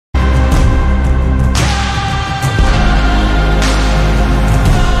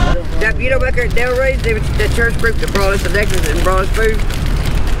know, back there at Delray's, that church group that brought us the necklaces and brought us food,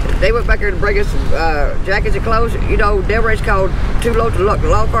 they went back there to bring us some jackets and clothes. You know, Delray's called too low to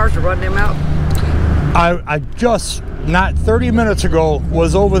law cars to run them out. I just, not 30 minutes ago,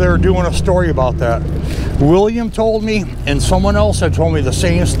 was over there doing a story about that. William told me, and someone else had told me the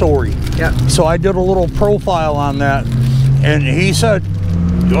same story. Yeah. So I did a little profile on that, and he said,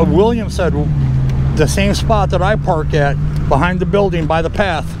 William said, the same spot that I park at, behind the building by the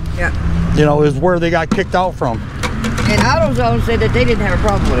path, yeah, you know, is where they got kicked out from. And AutoZone said that they didn't have a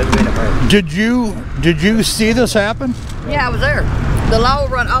problem with us being up there. Did you see this happen? Yeah, I was there. The law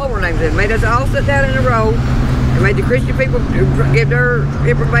run all our names in, made us all sit down in a row, and made the Christian people give their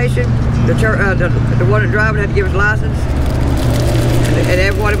information. The one that driving had to give his license, and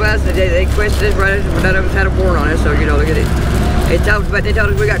every one of us, they questioned us, right? But none of us had a warrant on us, so you know, look at it. They told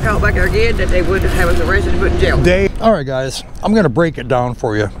us we got caught back there again, that they wouldn't have us arrested and put in jail. All right, guys, I'm going to break it down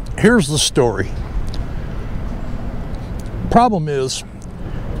for you. Here's the story. Problem is,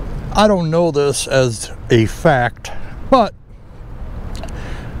 I don't know this as a fact, but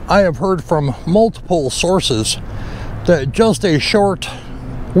I have heard from multiple sources that just a short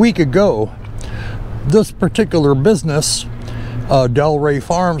week ago, this particular business, Delray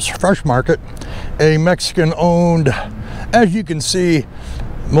Farms Fresh Market, a Mexican-owned, as you can see,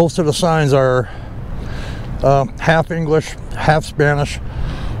 most of the signs are half English, half Spanish.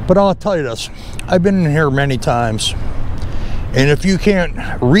 But I'll tell you this, I've been in here many times, and if you can't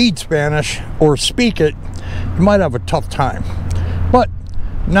read Spanish or speak it, you might have a tough time. But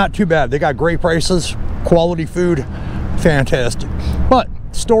not too bad. They got great prices, quality food, fantastic. But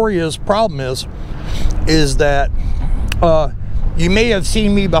problem is that you may have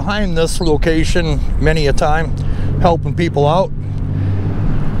seen me behind this location many a time helping people out,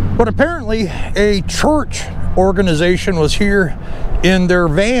 but apparently a church organization was here in their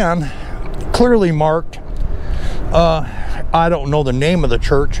van, clearly marked. I don't know the name of the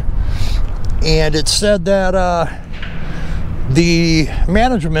church, and it said that the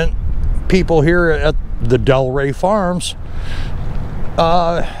management people here at the Delray Farms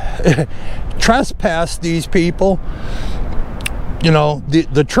trespassed these people, you know,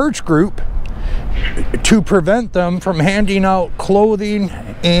 the church group, to prevent them from handing out clothing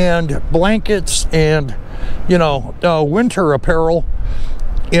and blankets and, you know, winter apparel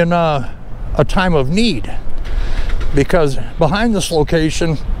in a time of need. Because behind this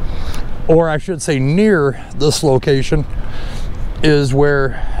location, or I should say near this location, is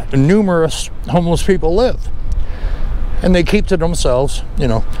where numerous homeless people live, and they keep to themselves, you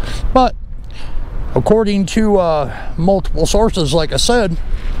know. But according to multiple sources, like I said,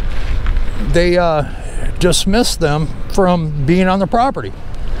 they dismissed them from being on the property.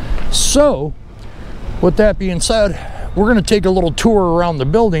 So with that being said, we're going to take a little tour around the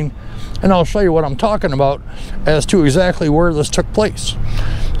building, and I'll show you what I'm talking about as to exactly where this took place.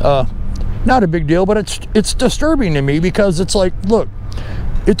 Not a big deal, but it's disturbing to me, because it's like, look,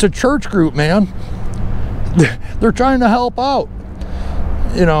 it's a church group, man. They're trying to help out.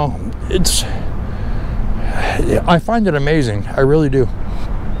 You know, I find it amazing. I really do.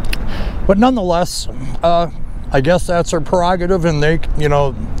 But nonetheless, I guess that's their prerogative, and they, you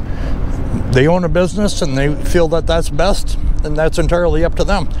know, they own a business and they feel that that's best, and that's entirely up to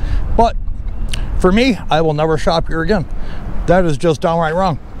them. But for me, I will never shop here again. That is just downright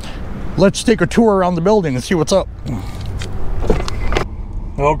wrong. Let's take a tour around the building and see what's up.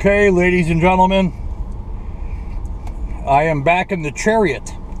 Okay, ladies and gentlemen, I am back in the Chariot,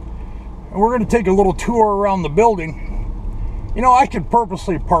 and we're going to take a little tour around the building. You know, I could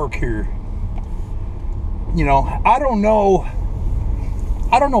purposely park here. You know, I don't know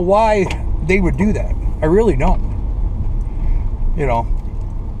why they would do that. I really don't. You know,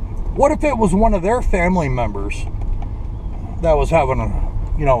 what if it was one of their family members that was having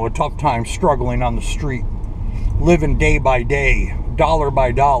a tough time, struggling on the street, living day by day, dollar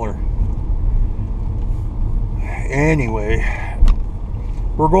by dollar? Anyway,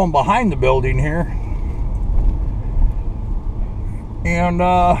 we're going behind the building here, and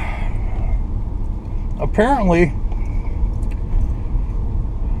apparently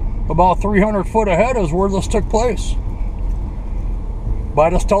about 300 foot ahead is where this took place, by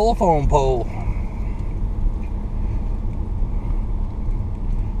this telephone pole.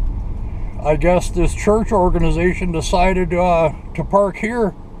 I guess this church organization decided to park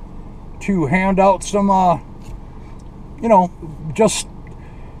here to hand out some, you know, just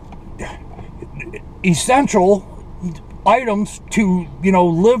essential items to, you know,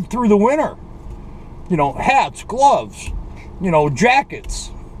 live through the winter. You know, hats, gloves, you know, jackets.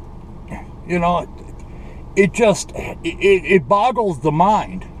 You know, it boggles the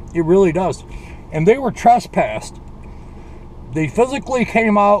mind. It really does. And they were trespassed. They physically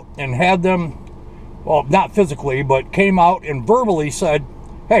came out and had them, well, not physically, but came out and verbally said,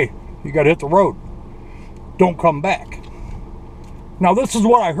 hey, you got to hit the road. Don't come back. Now, this is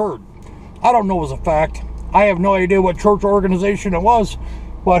what I heard. I don't know as a fact. I have no idea what church organization it was.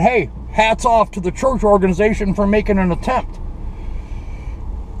 But hey, hats off to the church organization for making an attempt.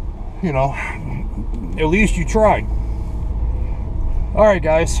 You know, at least you tried. All right,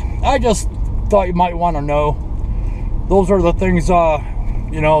 guys. I just thought you might want to know. Those are the things,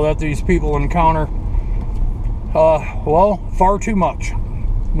 you know, that these people encounter. Well, far too much,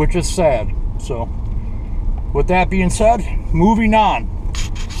 which is sad. So, with that being said, moving on.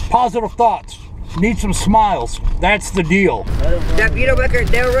 Positive thoughts. Need some smiles. That's the deal. You know, back there at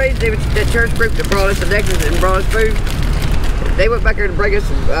Delray's, the church group that brought us the necklaces and brought us food. They went back there to bring us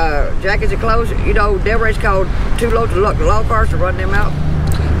some jackets and clothes. You know, Delray's called 2 loads of law cars to run them out.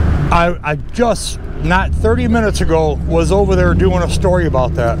 I just, not 30 minutes ago, was over there doing a story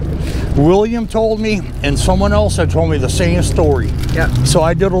about that. William told me, and someone else had told me the same story. Yeah. So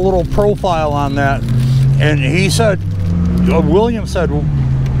I did a little profile on that, and he said, William said,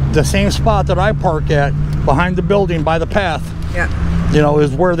 the same spot that I park at, behind the building by the path, yeah, you know,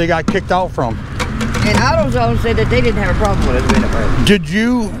 is where they got kicked out from. And AutoZone said that they didn't have a problem with us being up there.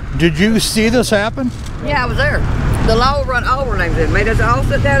 Did you see this happen? Yeah, I was there. The law run all our names in. Made us all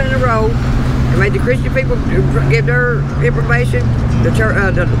sit down in a row and made the Christian people give their information.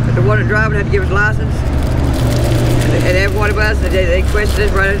 The one that driving had to give his license. And every one of us, they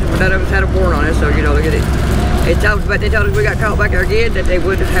questioned us, but none of us had a warrant on us, so you know, look at it. They told us we got caught back there again, that they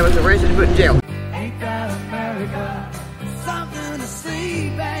would have us arrested and put in jail.